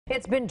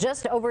It's been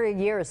just over a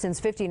year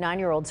since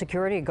 59-year-old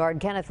security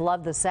guard Kenneth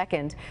Love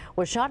II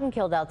was shot and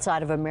killed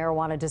outside of a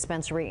marijuana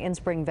dispensary in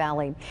Spring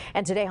Valley.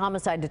 And today,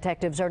 homicide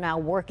detectives are now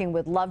working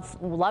with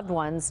loved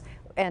ones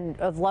and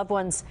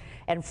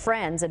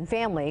friends and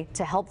family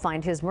to help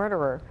find his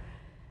murderer.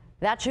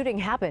 That shooting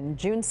happened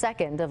June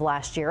 2nd of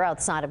last year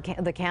outside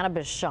of the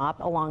cannabis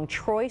shop along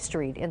Troy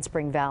Street in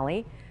Spring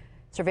Valley.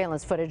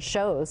 Surveillance footage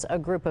shows a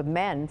group of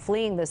men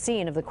fleeing the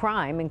scene of the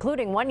crime,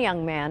 including one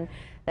young man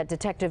that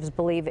detectives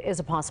believe is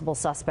a possible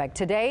suspect.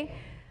 Today,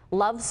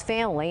 Love's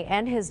family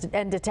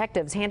and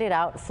detectives handed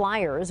out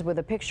flyers with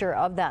a picture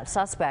of that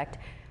suspect,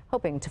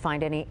 hoping to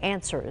find any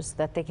answers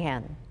that they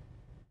can.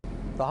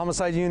 The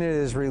homicide unit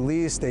has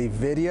released a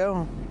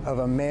video of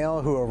a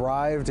male who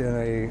arrived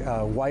in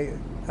a white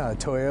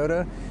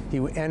Toyota. He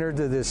entered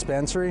the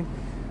dispensary.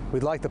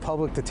 We'd like the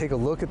public to take a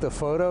look at the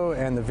photo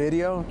and the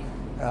video.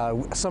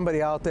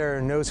 Somebody out there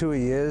knows who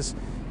he is,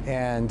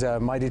 and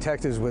my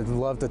detectives would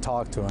love to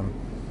talk to him.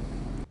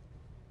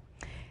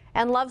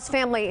 And Love's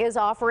family is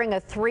offering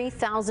a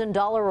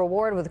 $3,000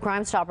 reward, with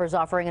Crime Stoppers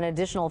offering an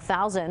additional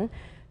 $1,000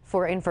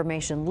 for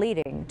information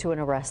leading to an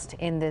arrest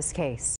in this case.